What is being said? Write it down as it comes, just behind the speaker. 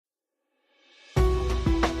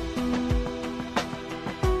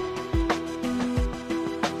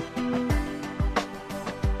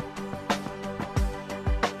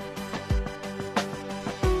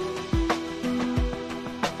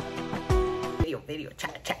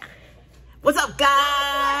cha. What's up,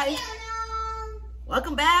 guys?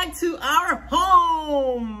 Welcome back to our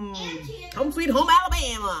home. Home sweet home,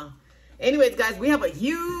 Alabama. Anyways, guys, we have a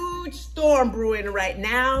huge storm brewing right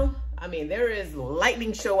now. I mean, there is a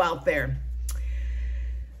lightning show out there.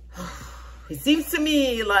 It seems to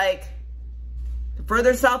me like the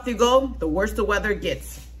further south you go, the worse the weather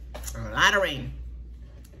gets. A lot of rain.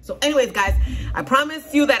 So anyways, guys, I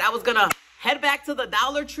promised you that I was gonna head back to the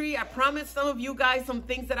Dollar Tree. I promised some of you guys some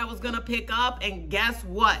things that I was gonna pick up, and guess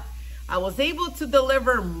what? I was able to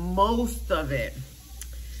deliver most of it.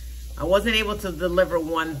 I wasn't able to deliver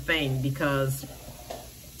one thing because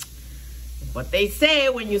what they say,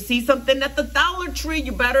 when you see something at the Dollar Tree,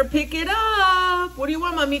 you better pick it up. What do you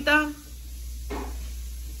want, mamita?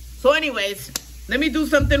 So anyways, let me do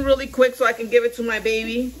something really quick so I can give it to my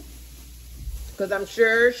baby, because I'm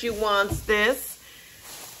sure she wants this.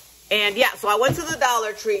 And yeah, so I went to the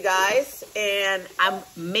Dollar Tree, guys, and I'm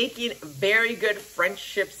making very good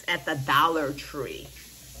friendships at the Dollar Tree.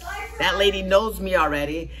 That lady knows me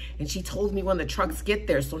already, and she told me when the trucks get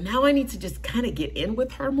there. So now I need to just kind of get in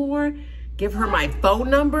with her more, give her my phone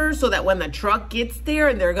number so that when the truck gets there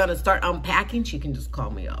and they're going to start unpacking, she can just call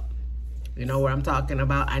me up. You know what I'm talking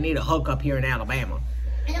about? I need a hookup here in Alabama.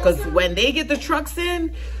 Because when they get the trucks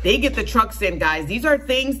in, they get the trucks in, guys. These are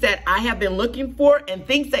things that I have been looking for and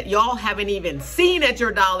things that y'all haven't even seen at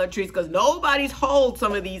your Dollar Trees, because nobody's hauled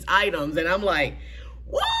some of these items. And I'm like,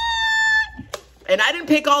 what? And I didn't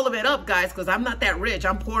pick all of it up, guys, because I'm not that rich.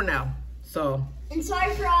 I'm poor now. So. And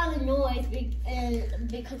sorry for all the noise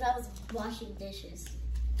because I was washing dishes.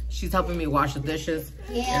 She's helping me wash the dishes.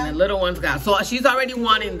 Yeah. And the little one's got. So she's already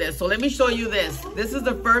wanting this. So let me show you this. This is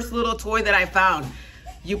the first little toy that I found.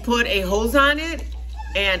 You put a hose on it,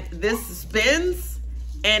 and this spins,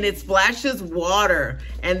 and it splashes water.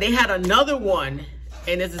 And they had another one,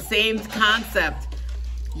 and it's the same concept.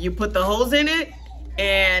 You put the hose in it,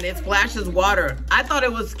 and it splashes water. I thought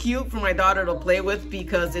it was cute for my daughter to play with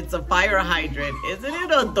because it's a fire hydrant. Isn't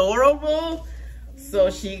it adorable?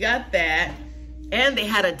 So she got that. And they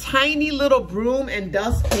had a tiny little broom and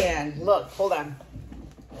dustpan. Look, hold on.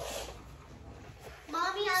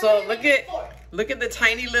 Mommy, so look at the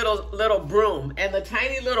tiny little broom. And the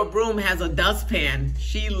tiny little broom has a dustpan.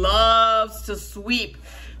 She loves to sweep.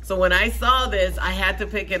 So when I saw this, I had to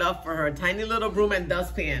pick it up for her. Tiny little broom and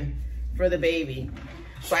dustpan for the baby.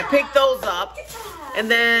 So I picked those up.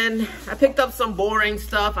 And then I picked up some boring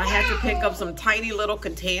stuff. I had to pick up some tiny little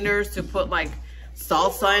containers to put like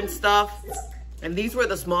salsa and stuff. And these were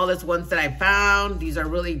the smallest ones that I found. These are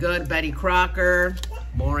really good. Betty Crocker.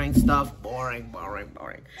 Boring stuff. Boring, boring,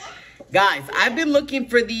 boring. Guys, I've been looking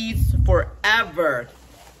for these forever.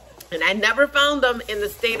 And I never found them in the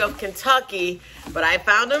state of Kentucky. But I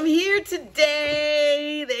found them here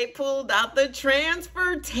today. They pulled out the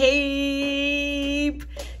transfer tape.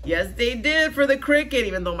 Yes, they did for the Cricut.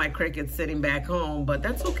 Even though my Cricut's sitting back home. But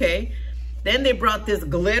that's okay. Then they brought this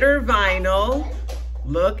glitter vinyl.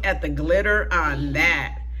 Look at the glitter on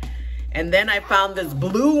that. And then I found this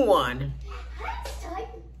blue one.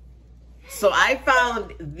 So I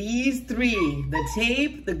found these three, the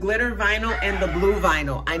tape, the glitter vinyl, and the blue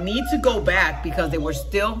vinyl. I need to go back because they were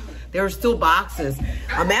still boxes.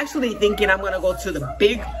 I'm actually thinking I'm gonna go to the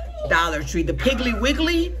big Dollar Tree, the Piggly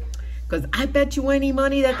Wiggly, because I bet you any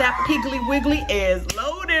money that Piggly Wiggly is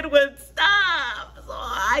loaded with stuff. So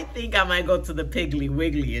I think I might go to the Piggly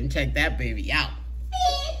Wiggly and check that baby out.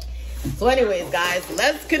 So anyways, guys,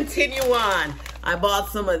 let's continue on. I bought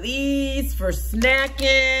some of these for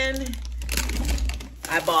snacking.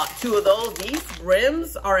 I bought 2 of those. These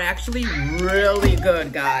brims are actually really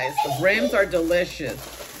good, guys. The brims are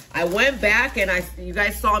delicious. I went back and you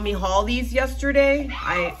guys saw me haul these yesterday.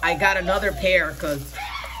 I got another pair because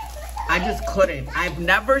I just couldn't. I've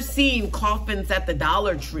never seen coffins at the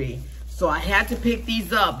Dollar Tree. So I had to pick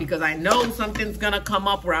these up because I know something's going to come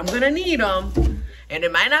up where I'm going to need them. And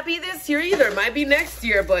it might not be this year either. It might be next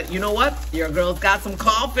year. But you know what? Your girl's got some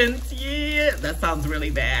coffins. Yeah, that sounds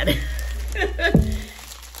really bad.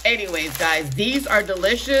 Anyways, guys, these are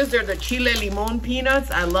delicious. They're the Chile Limon peanuts.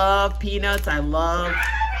 I love peanuts. I love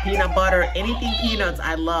peanut butter. Anything peanuts,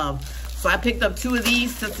 I love. So I picked up 2 of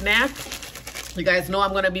these to snack. You guys know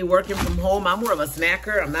I'm going to be working from home. I'm more of a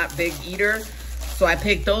snacker. I'm not a big eater. So I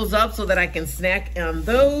picked those up so that I can snack on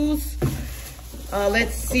those.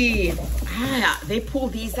 Let's see. They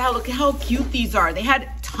pulled these out. Look at how cute these are. They had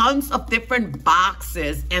tons of different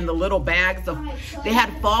boxes and the little bags of, they had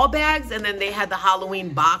fall bags and then they had the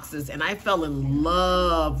Halloween boxes, and I fell in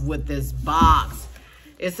love with this box.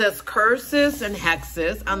 It says curses and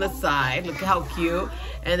hexes on the side. Look how cute.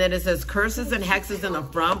 And then it says curses and hexes in the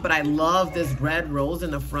front, but I love this red rose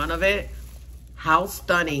in the front of it. How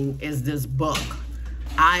stunning is this book?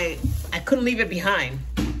 I couldn't leave it behind.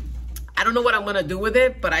 I don't know what I'm gonna do with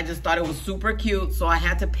it, but I just thought it was super cute, so I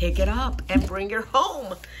had to pick it up and bring it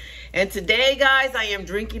home. And today, guys, I am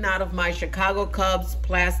drinking out of my Chicago Cubs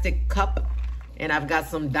plastic cup, and I've got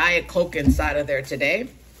some Diet Coke inside of there today.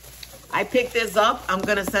 I picked this up. I'm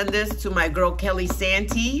gonna send this to my girl Kelly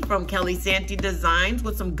Santee from Kelly Santee Designs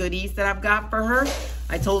with some goodies that I've got for her.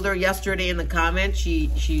 I told her yesterday in the comments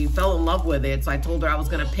she fell in love with it, so I told her I was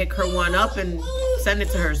gonna pick her one up and send it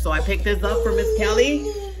to her. So I picked this up for Miss Kelly.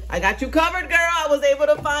 I got you covered, girl. I was able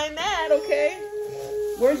to find that. Okay.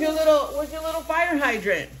 Where's your little fire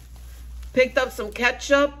hydrant? Picked up some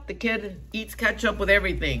ketchup. The kid eats ketchup with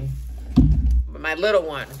everything. My little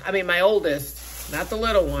one. I mean, my oldest. Not the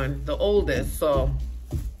little one, the oldest. So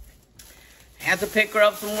I had to pick her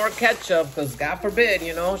up some more ketchup because God forbid,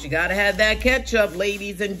 you know, she got to have that ketchup,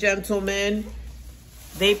 ladies and gentlemen.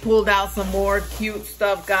 They pulled out some more cute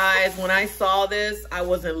stuff, guys. When I saw this, I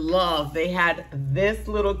was in love. They had this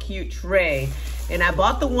little cute tray. And I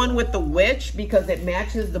bought the one with the witch because it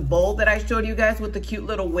matches the bowl that I showed you guys with the cute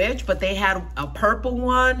little witch. But they had a purple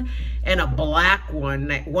one and a black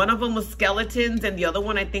one. One of them was skeletons and the other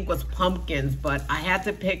one I think was pumpkins. But I had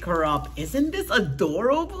to pick her up. Isn't this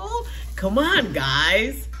adorable? Come on,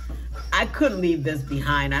 guys. I couldn't leave this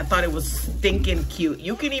behind. I thought it was stinking cute.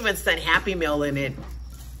 You can even send Happy Meal in it.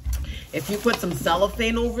 If you put some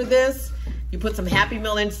cellophane over this, you put some Happy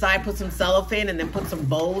Meal inside, put some cellophane, and then put some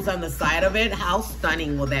bows on the side of it. How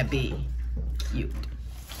stunning will that be? Cute,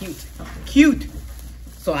 cute, cute.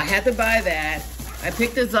 So I had to buy that. I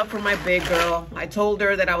picked this up for my big girl. I told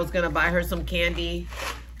her that I was gonna buy her some candy.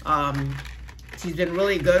 She's been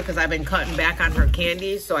really good because I've been cutting back on her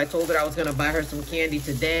candy. So I told her I was gonna buy her some candy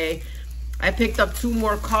today. I picked up 2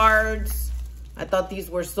 more cards. I thought these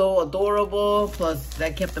were so adorable. Plus,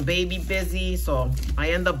 that kept the baby busy. So I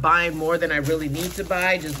end up buying more than I really need to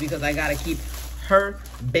buy just because I got to keep her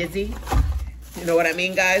busy. You know what I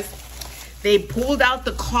mean, guys? They pulled out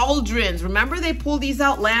the cauldrons. Remember they pulled these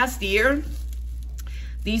out last year?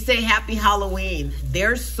 These say Happy Halloween.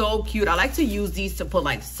 They're so cute. I like to use these to put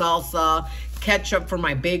like salsa, ketchup for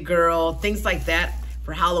my big girl, things like that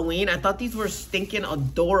for Halloween. I thought these were stinking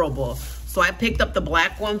adorable. So I picked up the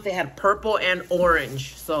black ones. They had purple and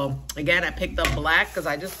orange. So again, I picked up black because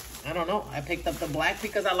I don't know. I picked up the black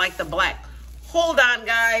because I like the black. Hold on,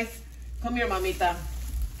 guys. Come here, mamita.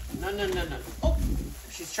 No. Oh,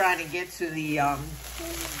 she's trying to get to the, I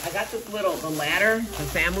got this the ladder, the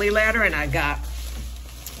family ladder, and I got,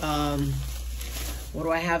 what do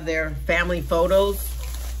I have there? Family photos.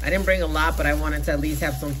 I didn't bring a lot, but I wanted to at least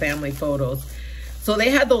have some family photos. So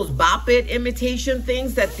they had those Bop It imitation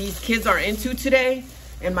things that these kids are into today.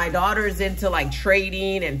 And my daughter's into like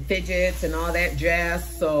trading and fidgets and all that jazz.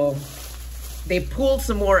 So they pulled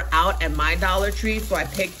some more out at my Dollar Tree. So I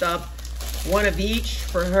picked up one of each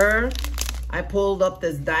for her. I pulled up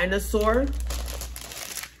this dinosaur.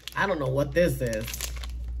 I don't know what this is.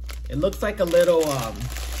 It looks like a little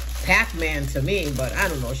Pac-Man to me, but I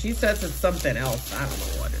don't know. She says it's something else. I don't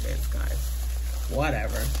know what it is, guys.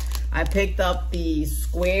 Whatever. I picked up the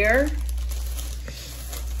square.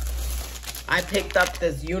 I picked up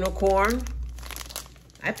this unicorn.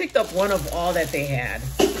 I picked up one of all that they had.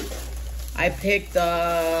 I picked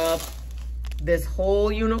up this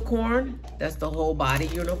whole unicorn. That's the whole body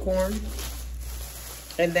unicorn.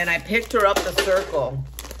 And then I picked her up the circle.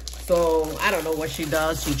 So I don't know what she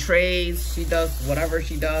does. She trades. She does whatever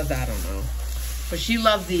she does. I don't know. But she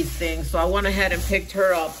loves these things. So I went ahead and picked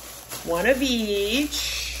her up one of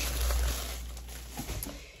each.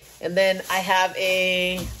 And then I have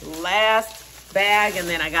a last bag, and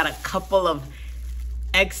then I got a couple of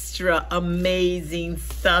extra amazing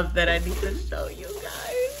stuff that I need to show you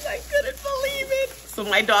guys. I couldn't believe it. So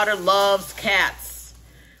my daughter loves cats.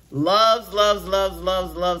 Loves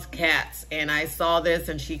cats. And I saw this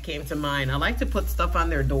and she came to mind. I like to put stuff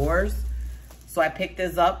on their doors. So I picked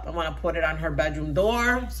this up. I want to put it on her bedroom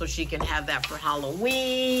door so she can have that for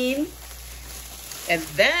Halloween. And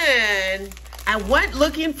then I went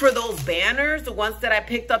looking for those banners, the ones that I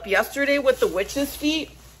picked up yesterday with the witch's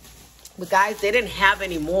feet. But guys, they didn't have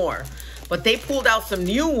any more. But they pulled out some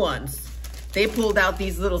new ones. They pulled out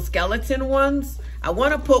these little skeleton ones. I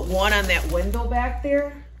want to put one on that window back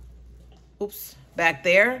there. Oops, back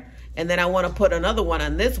there. And then I want to put another one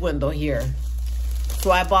on this window here.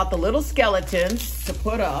 So I bought the little skeletons to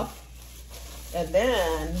put up. And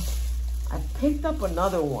then I picked up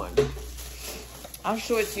another one. I'll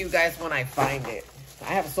show it to you guys when I find it.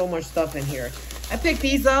 I have so much stuff in here. I picked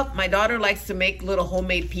these up. My daughter likes to make little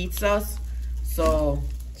homemade pizzas. So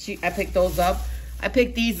I picked those up. I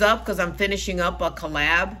picked these up because I'm finishing up a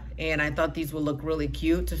collab. And I thought these would look really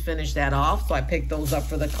cute to finish that off. So I picked those up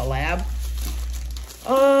for the collab.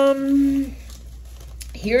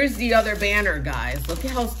 Here's the other banner, guys. Look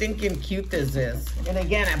at how stinking cute this is. And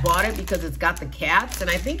again, I bought it because it's got the cats.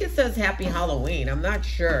 And I think it says Happy Halloween. I'm not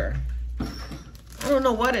sure. I don't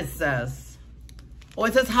know what it says. Oh,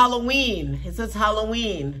 it says Halloween. It says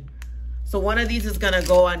Halloween. So one of these is going to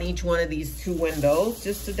go on each one of these 2 windows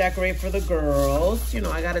just to decorate for the girls. You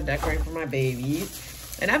know, I got to decorate for my babies.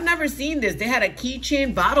 And I've never seen this. They had a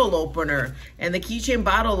keychain bottle opener. And the keychain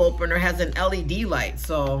bottle opener has an LED light.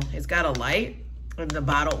 So it's got a light and the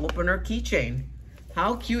bottle opener keychain.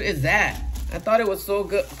 How cute is that? I thought it was so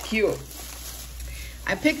good, cute.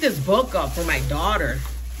 I picked this book up for my daughter.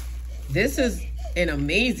 This is an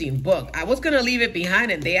amazing book. I was going to leave it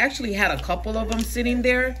behind, and they actually had a couple of them sitting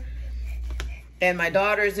there. And my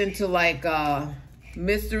daughter's into like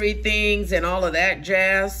mystery things and all of that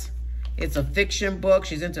jazz. It's a fiction book.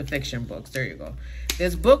 She's into fiction books. There you go.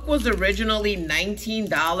 This book was originally $19.99,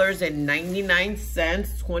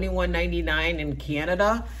 $21.99 in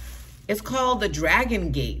Canada. It's called The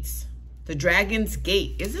Dragon Gates. The Dragon's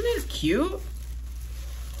Gate. Isn't it cute?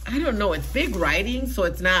 I don't know. It's big writing, so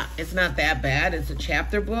it's not that bad. It's a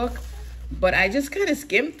chapter book. But I just kind of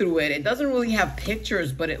skimmed through it. It doesn't really have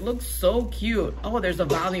pictures, but it looks so cute. Oh, there's a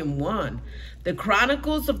volume 1. The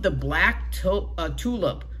Chronicles of the Black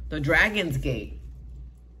Tulip. The Dragon's Gate.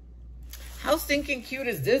 How stinking cute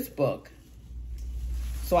is this book?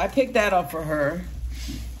 So I picked that up for her.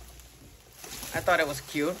 I thought it was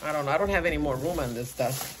cute. I don't know. I don't have any more room on this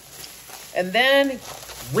stuff. And then,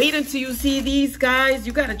 wait until you see these, guys.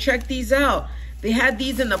 You got to check these out. They had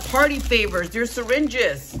these in the party favors. They're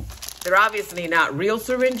syringes. They're obviously not real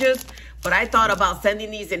syringes, but I thought about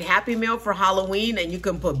sending these in Happy Mail for Halloween, and you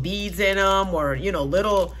can put beads in them or, you know,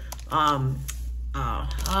 little...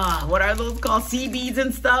 what are those called? Sea beads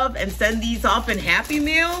and stuff, and send these off in Happy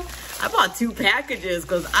Meal. I bought 2 packages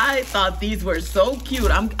because I thought these were so cute.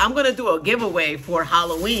 I'm gonna do a giveaway for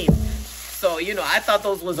Halloween. So, you know, I thought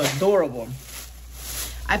those was adorable.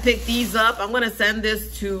 I picked these up. I'm gonna send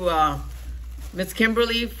this to Miss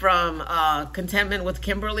Kimberly from Contentment with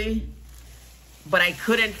Kimberly. But I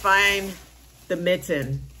couldn't find the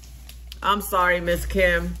mitten. I'm sorry, Miss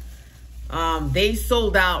Kim. They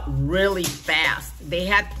sold out really fast. They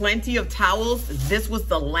had plenty of towels. This was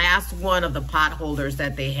the last one of the pot holders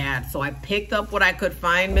that they had. So I picked up what I could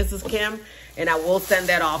find, Mrs. Kim, and I will send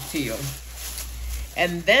that off to you.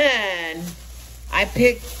 And then I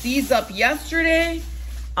picked these up yesterday.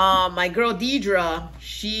 My girl Deidre,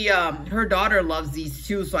 her daughter loves these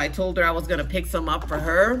too. So I told her I was gonna pick some up for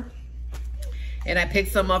her. And I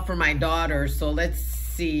picked some up for my daughter. So let's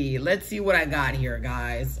see what I got here,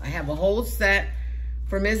 guys. I have a whole set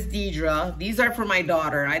for Miss Deidre. These are for my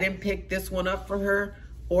daughter. I didn't pick this one up for her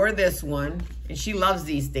or this one, and she loves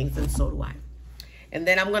these things, and so do I. And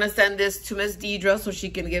then I'm gonna send this to Miss Deidre so she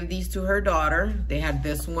can give these to her daughter. They had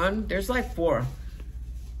this one. There's like 4.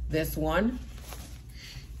 This one,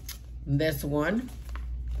 this one,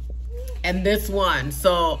 and this one.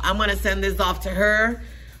 So I'm gonna send this off to her.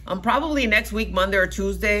 Probably next week, Monday or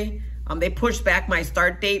Tuesday. They pushed back my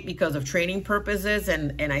start date because of training purposes,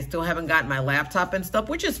 and I still haven't gotten my laptop and stuff,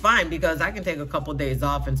 which is fine because I can take a couple days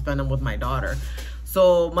off and spend them with my daughter.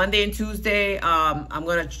 So Monday and Tuesday, I'm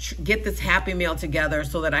going to get this Happy Meal together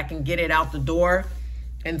so that I can get it out the door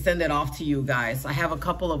and send it off to you guys. I have a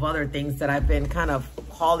couple of other things that I've been kind of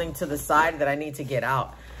hauling to the side that I need to get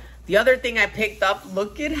out. The other thing I picked up,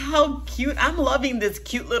 look at how cute. I'm loving this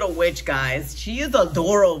cute little witch, guys. She is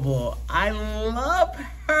adorable. I love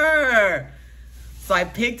her. So I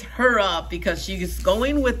picked her up because she's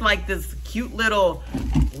going with like this cute little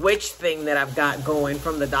witch thing that I've got going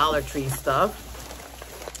from the Dollar Tree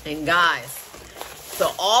stuff. And guys,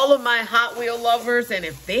 so all of my Hot Wheel lovers, and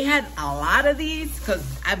if they had a lot of these, because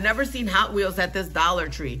I've never seen Hot Wheels at this Dollar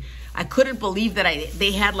Tree. I couldn't believe that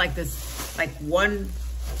they had like this, like one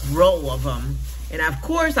row of them. And of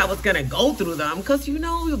course I was gonna go through them because, you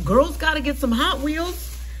know, girls gotta get some Hot Wheels.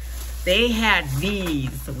 They had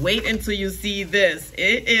these. Wait until you see this.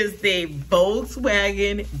 It is the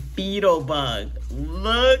Volkswagen Beetlebug.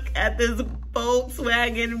 Look at this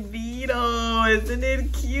Volkswagen Beetle. Isn't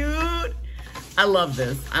it cute? I love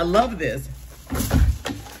this. I love this.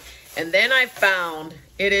 And then I found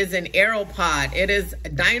it is an Aeropod. It is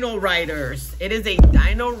Dino Riders. It is a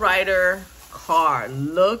Dino Rider car.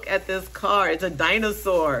 Look at this car. It's a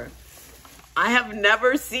dinosaur. I have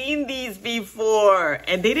never seen these before.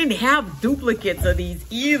 And they didn't have duplicates of these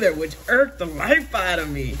either, which irked the life out of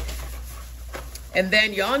me. And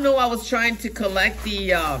then y'all know I was trying to collect the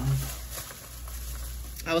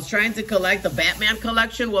Batman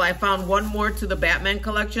collection. Well, I found one more to the Batman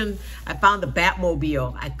collection. I found the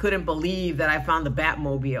Batmobile. I couldn't believe that I found the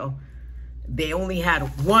Batmobile. They only had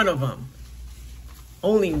one of them.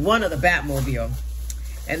 Only one of the Batmobile.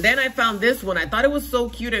 And then I found this one. I thought it was so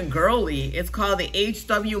cute and girly. It's called the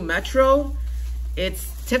HW Metro.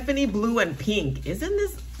 It's Tiffany blue and pink. Isn't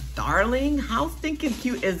this darling? How stinking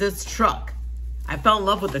cute is this truck? I fell in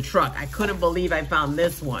love with the truck. I couldn't believe I found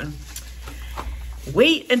this one.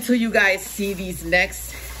 Wait until you guys see these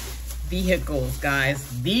next vehicles,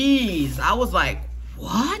 guys. These, I was like,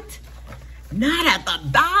 what? Not at the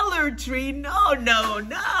Dollar Tree. No, no,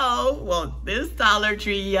 no. Well, this Dollar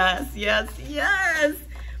Tree, yes, yes, yes.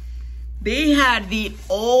 They had the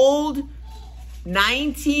old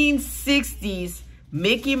 1960s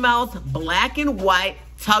Mickey Mouse black and white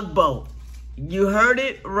tugboat. You heard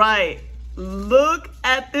it right. Look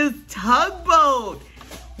at this tugboat.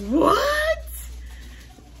 What?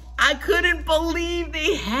 I couldn't believe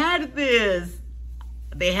they had this.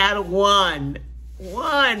 They had one.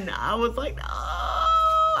 I was like,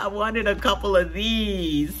 oh, I wanted a couple of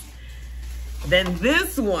these. Then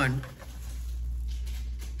this one.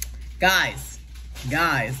 Guys,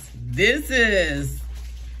 this is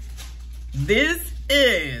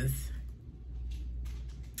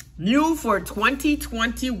new for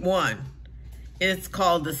 2021. It's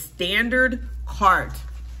called the Standard Cart.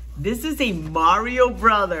 This is a Mario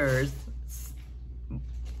Brothers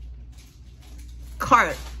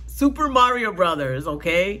cart. Super Mario Brothers,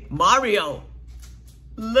 okay? Mario.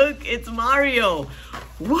 Look, it's Mario.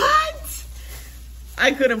 What?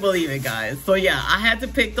 I couldn't believe it, guys. So yeah, I had to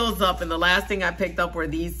pick those up, and the last thing I picked up were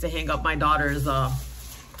these to hang up my daughter's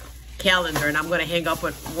calendar, and I'm gonna hang up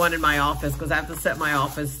one in my office because I have to set my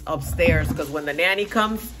office upstairs because when the nanny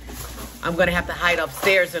comes, I'm gonna have to hide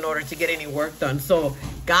upstairs in order to get any work done. So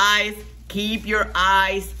guys, keep your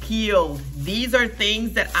eyes peeled. These are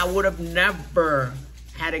things that I would have never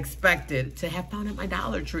had expected to have found at my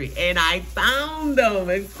Dollar Tree, and I found them,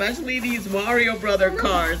 especially these Mario Brother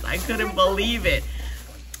cars. I couldn't believe it.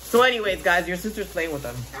 So anyways, guys, your sister's playing with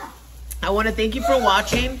them. I want to thank you for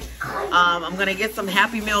watching. I'm gonna get some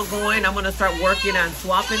Happy Meal going. I'm gonna start working on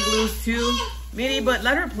swapping glues too, Minnie, but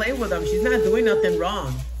let her play with them. She's not doing nothing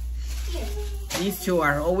wrong. These two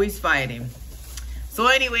are always fighting. So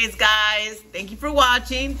anyways, guys, thank you for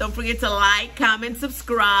watching. Don't forget to like, comment,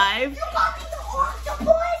 subscribe. You got me the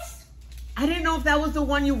octopus? I didn't know if that was the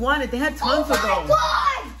one you wanted. They had tons of Oh those. my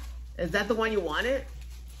God! Is that the one you wanted?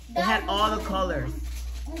 They had all the colors.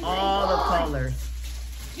 All the colors.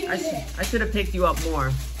 I should have picked you up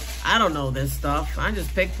more. I don't know this stuff. I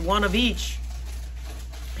just picked one of each.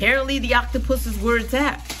 Apparently the octopus is where it's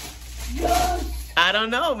at. Yes. I don't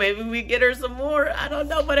know. Maybe we get her some more. I don't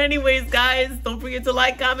know. But anyways, guys, don't forget to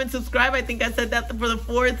like, comment, subscribe. I think I said that for the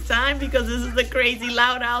 4th time because this is the crazy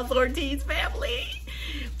Loud House Ortiz family.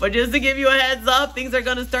 But just to give you a heads up, things are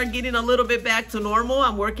going to start getting a little bit back to normal.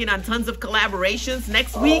 I'm working on tons of collaborations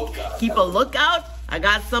next week. Keep a lookout. I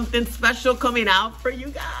got something special coming out for you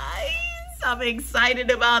guys. I'm excited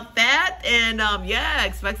about that. And yeah,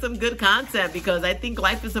 expect some good content because I think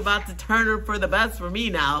life is about to turn for the best for me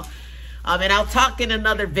now. And I'll talk in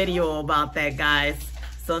another video about that, guys.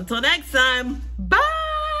 So until next time, bye.